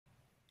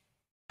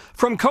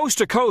From coast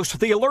to coast,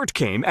 the alert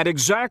came at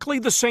exactly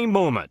the same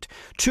moment.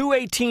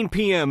 2:18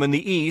 p.m. in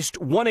the east,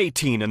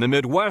 1:18 in the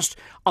Midwest,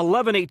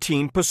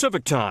 11:18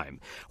 Pacific time.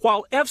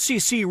 While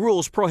FCC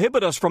rules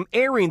prohibit us from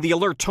airing the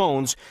alert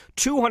tones,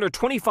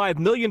 225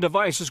 million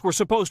devices were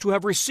supposed to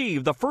have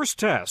received the first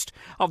test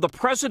of the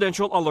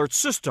presidential alert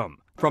system.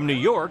 From New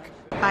York,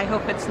 I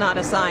hope it's not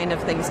a sign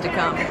of things to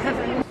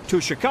come. To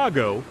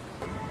Chicago,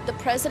 the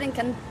president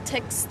can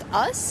text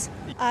us?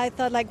 I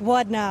thought, like,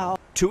 what now?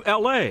 To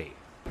L.A.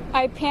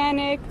 I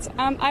panicked.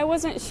 I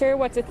wasn't sure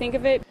what to think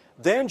of it.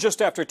 Then,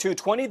 just after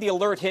 2:20, the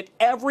alert hit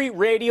every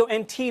radio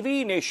and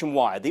TV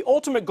nationwide. The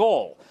ultimate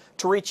goal,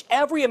 to reach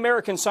every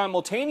American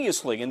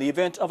simultaneously in the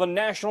event of a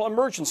national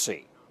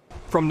emergency.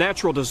 From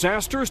natural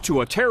disasters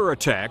to a terror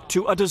attack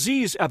to a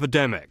disease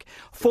epidemic.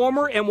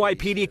 Former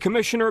NYPD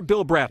Commissioner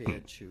Bill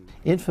Bratton.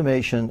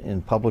 Information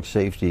in public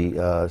safety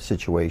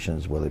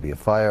situations, whether it be a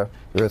fire,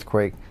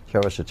 earthquake,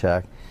 terrorist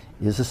attack,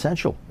 is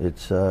essential.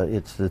 It's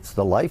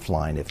the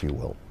lifeline, if you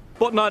will.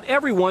 But not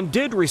everyone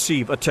did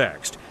receive a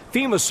text.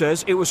 FEMA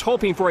says it was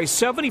hoping for a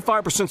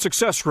 75%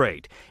 success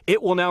rate.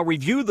 It will now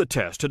review the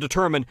test to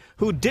determine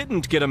who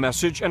didn't get a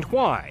message and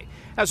why,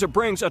 as it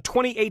brings a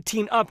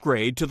 2018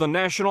 upgrade to the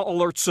National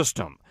Alert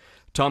System.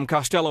 Tom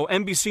Costello,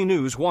 NBC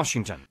News,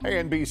 Washington.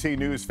 Hey, NBC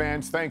News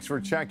fans, thanks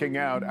for checking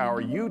out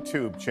our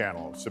YouTube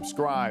channel.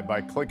 Subscribe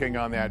by clicking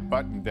on that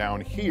button down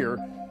here,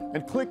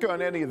 and click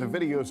on any of the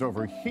videos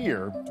over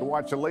here to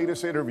watch the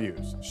latest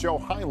interviews, show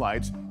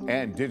highlights,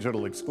 and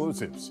digital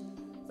exclusives.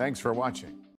 Thanks for watching.